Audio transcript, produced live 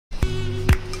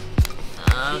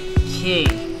Okay.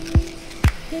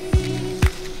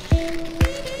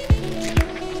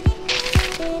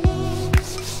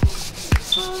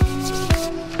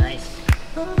 Nice.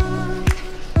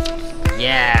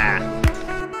 Yeah.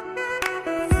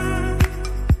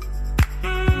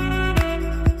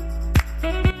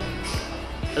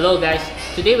 Hello guys,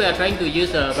 today we are trying to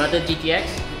use a Brother GTX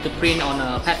to print on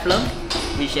a pad film,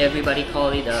 which everybody call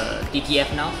it a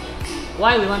DTF now.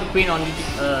 Why we want to print on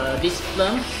this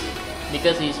film?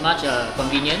 Because it's much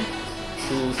convenient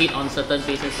to fit on certain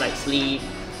places like sleeve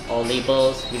or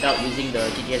labels without using the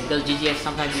GTX, because GTX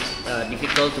sometimes is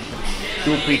difficult to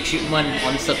do pre-treatment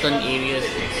on certain areas.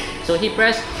 So heat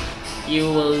press,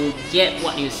 you will get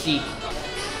what you see.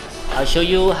 I'll show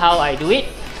you how I do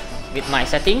it with my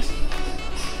settings.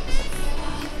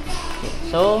 Okay,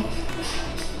 so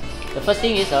the first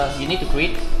thing is you need to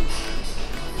create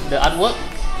the artwork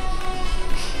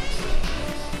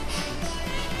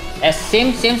as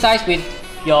same size with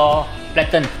your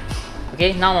platen.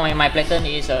 Okay, now my platen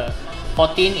is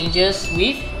 14 inches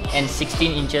width and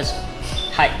 16 inches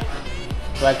height.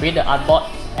 So I create the artboard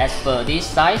as per this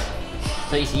size,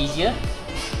 so it's easier.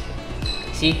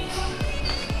 See,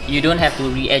 you don't have to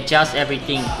readjust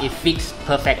everything; it fits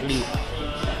perfectly.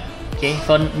 Okay,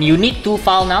 so you need two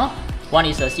files now. One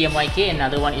is a Cmyk,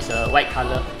 another one is a white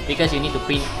color, because you need to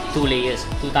print two layers,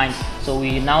 two times. So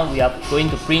we are going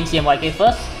to print Cmyk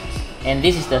first, and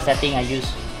this is the setting I use.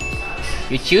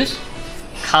 You choose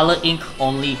color ink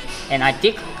only, and I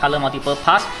take color multiple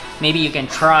pass. Maybe you can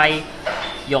try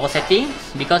your settings,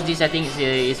 because this setting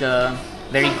is a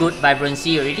very good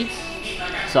vibrancy already.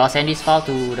 So I'll send this file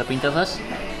to the printer first.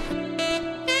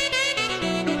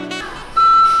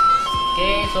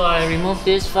 Okay, so I remove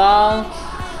this file.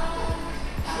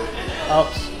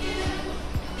 Oops.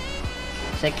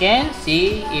 Second,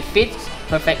 see, it fits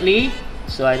perfectly,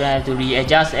 so I don't have to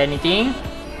readjust anything.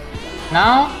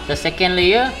 Now the second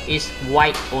layer is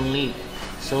white only,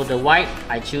 so the white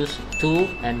I choose 2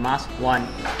 and mask 1.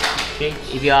 Okay,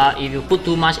 if you put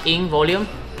too much ink volume,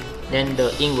 then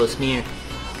the ink will smear.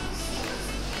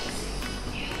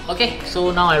 Okay,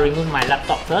 so now I remove my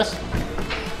laptop first.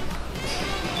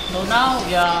 So now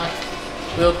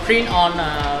we'll print on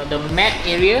the matte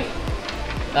area.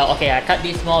 Okay, I cut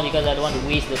this small because I don't want to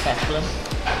waste the pad film.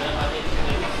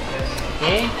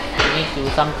 Okay, you need to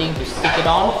something to stick it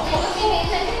on.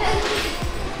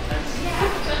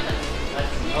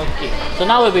 Okay, so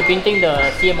now we'll be printing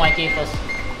the Cmyk first.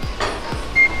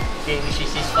 Okay, which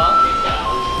is this file.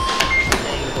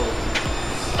 There you go.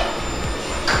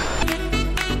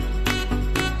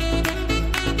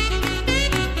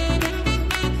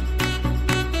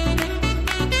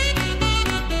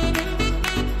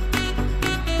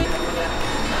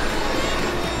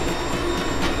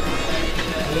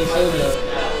 Okay, so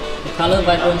the color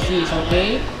vibrancy is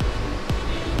okay.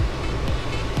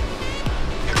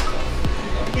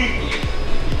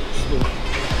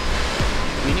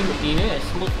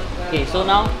 Smooth. Okay, so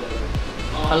now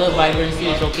color vibrancy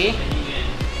is okay.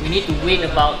 We need to wait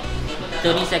about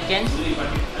 30 seconds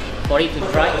for it to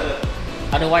dry.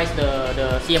 Otherwise,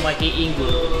 the Cmyk ink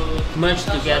will merge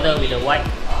together with the white.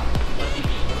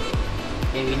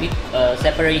 Okay, we need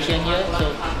separation here,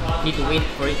 so need to wait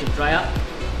for it to dry up.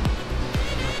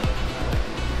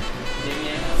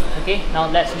 Okay, now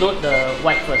let's load the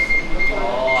white first.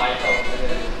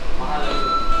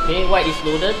 Okay, white is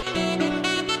loaded.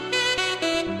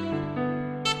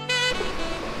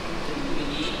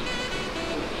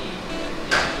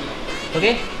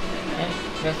 Okay, and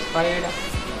let's fire it up.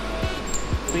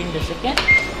 Print the second.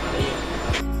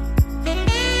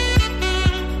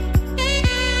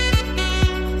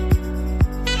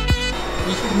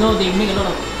 You should know they make a lot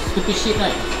of stupid shit,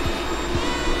 right?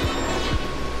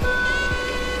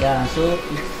 Yeah, so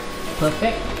it's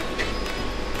perfect.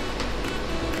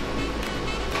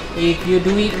 If you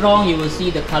do it wrong, you will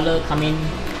see the color coming,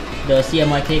 the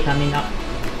Cmyk coming up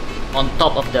on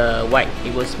top of the white.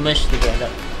 It will smush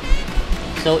together.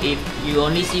 So if you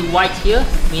only see white here,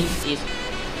 means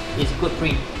it's good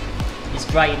print. It's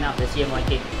dry enough, the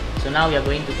Cmyk. So now we are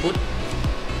going to put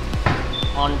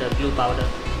on the glue powder.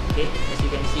 Okay, as you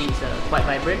can see, it's quite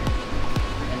vibrant,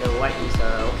 and the white is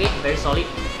okay, very solid.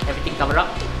 Everything covered up.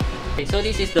 Okay, so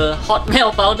this is the hot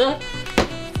melt powder.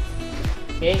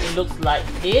 Okay, it looks like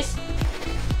this.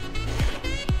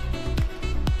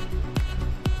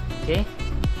 Okay,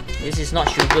 this is not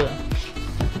sugar.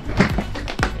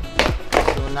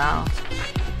 Okay. So now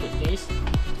put this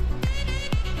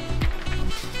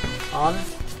on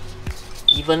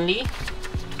evenly.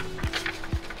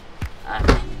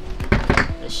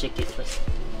 Let's shake it first.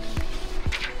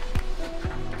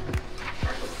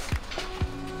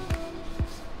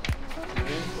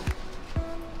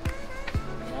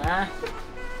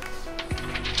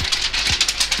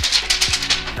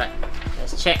 Right,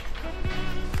 let's check.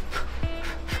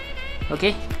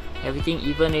 Okay, everything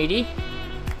even already.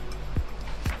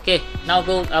 Okay, now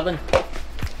go oven.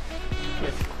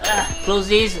 Close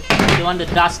this. You don't want the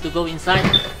dust to go inside.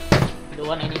 You don't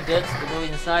want any dirt to go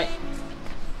inside.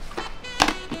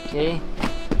 Okay,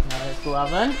 now let's go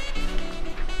oven.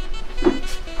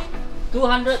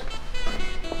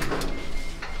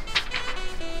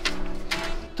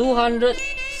 200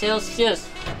 Celsius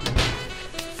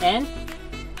and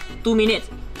 2 minutes.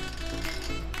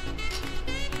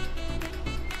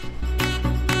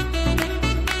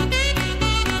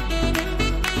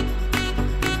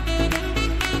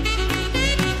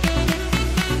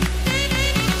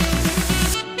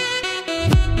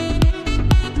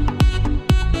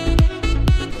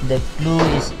 The glue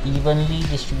is evenly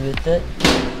distributed.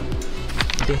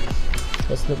 Okay,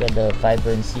 let's look at the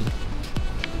vibrancy.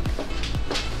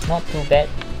 Not too bad.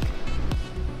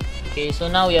 Okay, so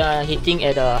now we are heating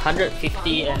at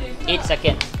 150 and 8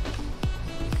 seconds.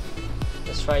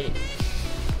 Let's try it.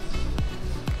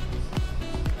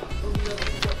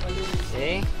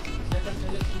 Okay.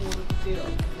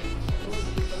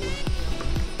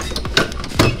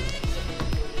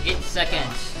 8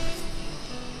 seconds.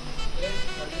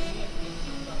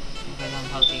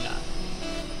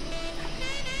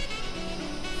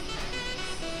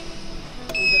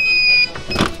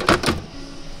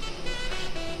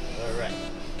 Alright.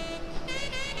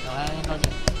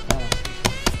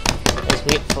 Let's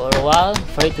wait for a while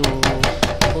for it to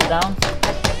cool down.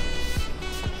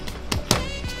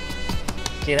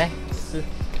 Okay, right?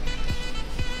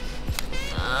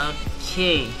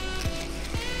 Okay.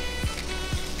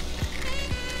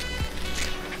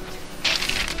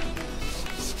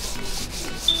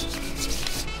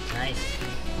 Nice.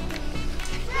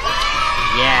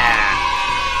 Yeah.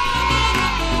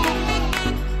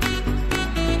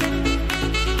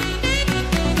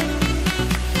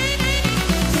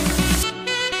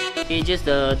 Okay, just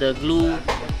the glue.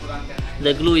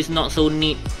 The glue is not so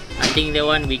neat. I think that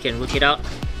one we can work it out.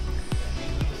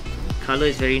 Color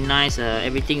is very nice.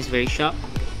 Everything is very sharp.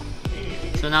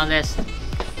 So now let's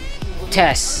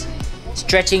test.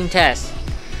 Stretching test.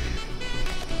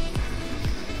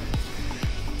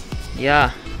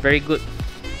 Yeah, very good.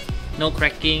 No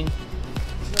cracking.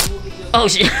 Oh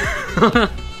shit!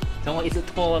 Someone is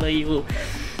tall evil.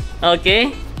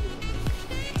 Okay.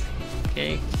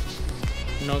 Okay.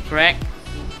 No crack.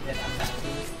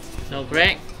 No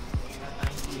crack.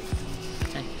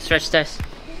 Okay. Stretch test.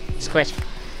 Scratch.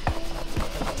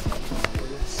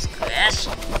 Scratch.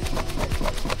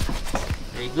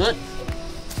 Very good.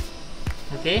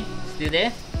 Okay, still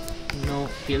there. No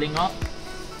peeling off.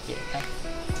 Okay.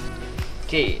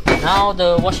 Okay, now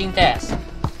the washing test.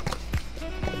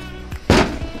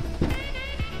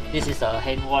 This is a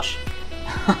hand wash.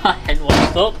 Hand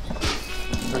wash soap.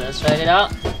 So let's try it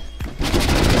out.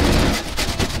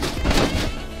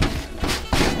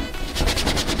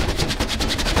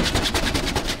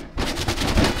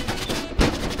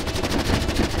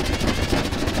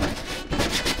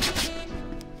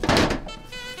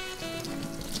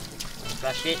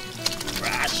 Brush it.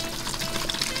 Brush.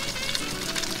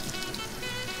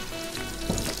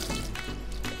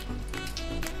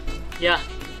 Yeah,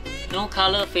 no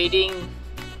color fading,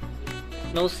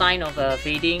 no sign of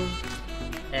fading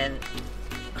and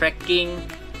cracking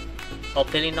or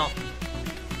peeling off.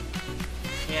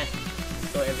 Yes,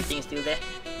 so everything's still there.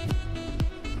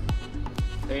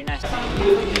 Very nice.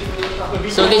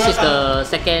 So this is the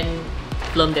second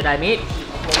film that I made,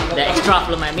 the extra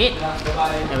film I made,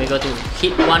 and we're going to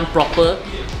hit one proper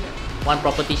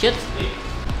t-shirt.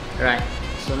 Right.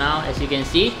 So now, as you can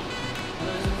see,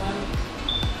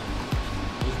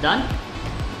 done.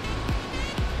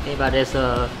 Okay, but there's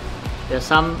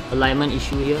some alignment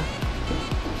issue here.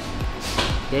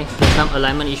 Okay, there's some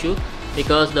alignment issue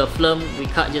because the film we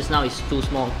cut just now is too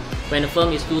small. When the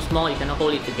film is too small, you cannot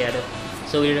hold it together.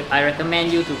 So I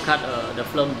recommend you to cut the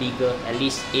film bigger, at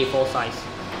least A4 size,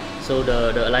 so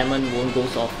the alignment won't go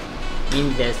off.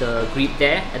 Means there's a grip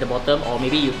there at the bottom, or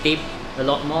maybe you tape a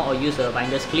lot more, or use a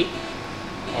binder's clip,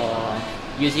 or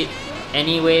use it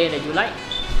any way that you like.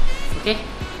 Okay.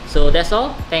 So that's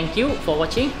all. Thank you for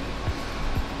watching,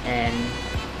 and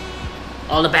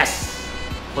all the best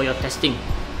for your testing.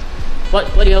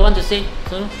 What do you want to say,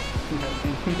 Sonu?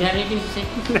 Do you have anything to say?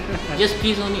 Just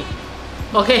please only.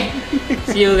 Okay.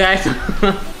 See you guys.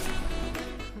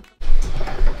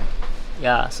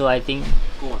 Yeah. So I think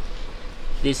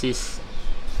this is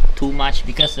too much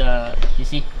because you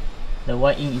see the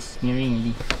white ink is smearing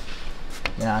already.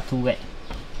 Yeah, too wet.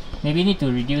 Maybe need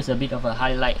to reduce a bit of a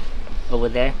highlight. over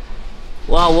there.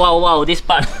 Wow, wow, wow, this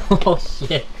part. Oh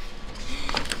shit.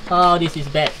 Oh, this is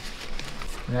bad.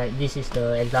 Right, this is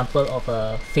the example of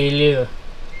a failure.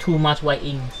 Too much white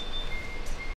ink.